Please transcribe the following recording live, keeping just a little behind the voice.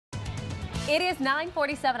It is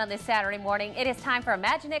 9:47 on this Saturday morning. It is time for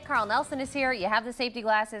Imagine It. Carl Nelson is here. You have the safety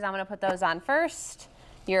glasses. I'm going to put those on first.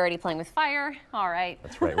 You're already playing with fire. All right.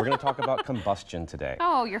 That's right. We're going to talk about combustion today.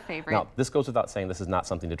 Oh, your favorite. Now, this goes without saying, this is not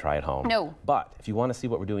something to try at home. No. But if you want to see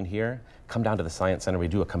what we're doing here, come down to the Science Center. We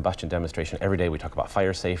do a combustion demonstration every day. We talk about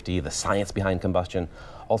fire safety, the science behind combustion,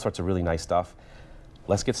 all sorts of really nice stuff.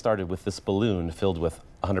 Let's get started with this balloon filled with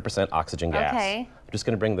 100% oxygen gas. Okay. I'm just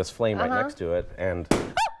going to bring this flame right next to it and...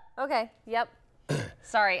 Okay, yep.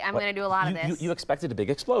 Sorry, I'm going to do a lot of this. You expected a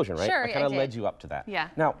big explosion, right? Sure, I kind of led you up to that. Yeah.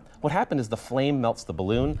 Now, what happened is the flame melts the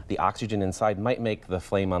balloon. The oxygen inside might make the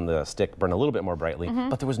flame on the stick burn a little bit more brightly,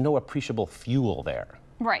 but there was no appreciable fuel there.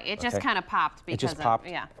 Right, it just kind of popped because it just popped,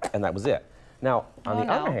 and that was it. Now, on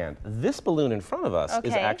the other hand, this balloon in front of us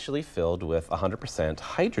is actually filled with 100%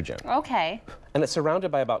 hydrogen. Okay. And it's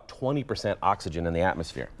surrounded by about 20% oxygen in the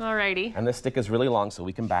atmosphere. Alrighty. And this stick is really long, so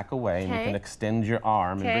we can back away and you can extend your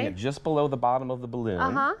arm and bring it just below the bottom of the balloon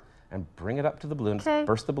and bring it up to the balloon.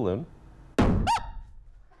 Burst the balloon. Whoa.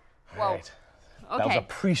 Right. That was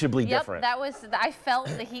appreciably different. That was, I felt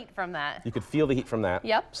the heat from that. You could feel the heat from that.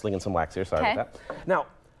 Yep. Slinging some wax here, sorry about that. Now,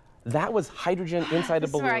 that was hydrogen inside a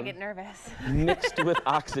balloon. This is where I get nervous. Mixed with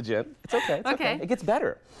oxygen. It's okay, it's okay. It gets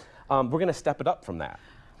better. We're going to step it up from that.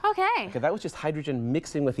 Okay. That was just hydrogen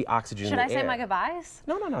mixing with the oxygen in the air. Should I say my goodbyes?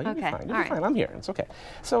 No, you'll be fine. You'll be fine. I'm here. It's okay.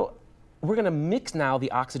 So we're going to mix now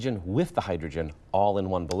the oxygen with the hydrogen all in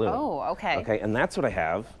one balloon. Oh, okay. Okay, and that's what I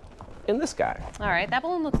have in this guy. All right, that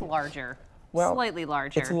balloon looks larger. Well, slightly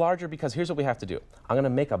larger. It's larger because here's what we have to do. I'm going to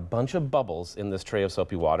make a bunch of bubbles in this tray of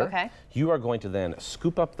soapy water. Okay. You are going to then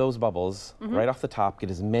scoop up those bubbles right off the top,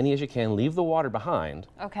 get as many as you can, leave the water behind.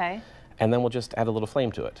 Okay. And then we'll just add a little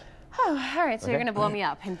flame to it. Oh, all right, so you're going to blow me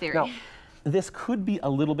up, in theory. Now, this could be a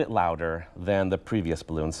little bit louder than the previous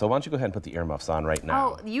balloon, so why don't you go ahead and put the earmuffs on right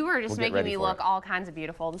now. Oh, you were just making me look all kinds of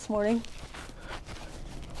beautiful this morning.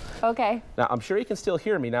 Okay. Now, I'm sure you can still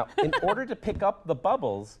hear me. Now, in order to pick up the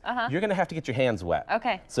bubbles, you're going to have to get your hands wet.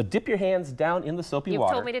 Okay. So dip your hands down in the soapy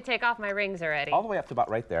water. You've told me to take off my rings already. All the way up to about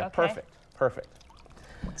right there. Okay. Perfect. Perfect.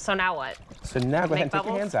 So now what? So now go ahead and take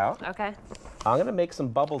your hands out. Okay. I'm going to make some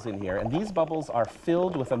bubbles in here, and these bubbles are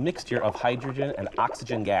filled with a mixture of hydrogen and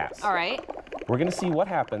oxygen gas. All right. We're going to see what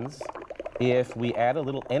happens if we add a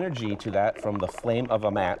little energy to that from the flame of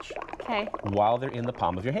a match while they're in the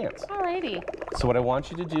palm of your hands. Alrighty. So what I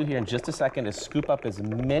want you to do here in just a second is scoop up as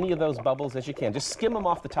many of those bubbles as you can. Just skim them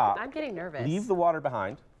off the top. I'm getting nervous. Leave the water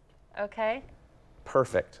behind. Okay.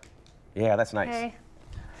 Perfect. Yeah, that's nice. Okay.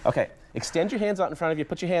 Okay, extend your hands out in front of you.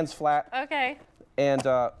 Put your hands flat. Okay. And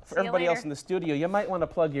for everybody else in the studio, you might want to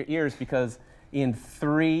plug your ears because in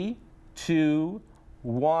 3, 2,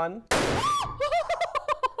 1.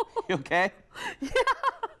 You okay? Yeah.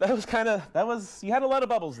 You had a lot of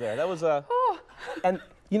bubbles there. That was and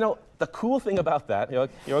you know, the cool thing about that, you're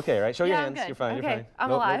okay, right? Show your hands. I'm good. You're fine. Okay. You're fine.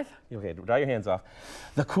 I'm alive. Okay, dry your hands off.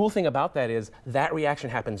 The cool thing about that is that reaction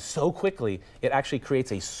happens so quickly, it actually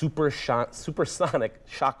creates a supersonic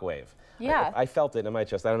shockwave. Yeah. I felt it in my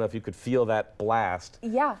chest. I don't know if you could feel that blast.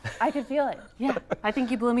 Yeah, I could feel it. Yeah, I think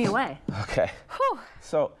you blew me away. Okay. Whew.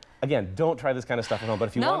 So, again, don't try this kind of stuff at home, but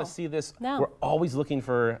if you want to see this, we're always looking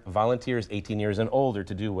for volunteers 18 years and older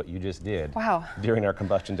to do what you just did during our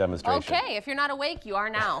combustion demonstration. Okay, if you're not awake, you are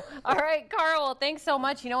now. All right, Carl, well, thanks so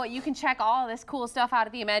much. You know what? You can check all this cool stuff out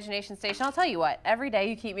at the Imagination Station. I'll tell you what, every day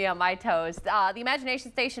you keep me on my toes. The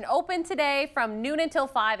Imagination Station open today from noon until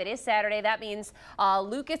 5. It is Saturday. That means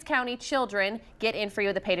Lucas County children get in free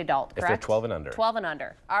with a paid adult, correct? If they're 12 and under. 12 and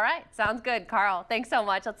under. All right, sounds good, Carl. Thanks so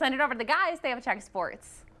much. Let's send it over to the guys. They have a check of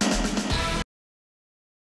sports.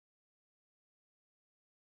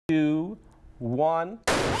 2, 1.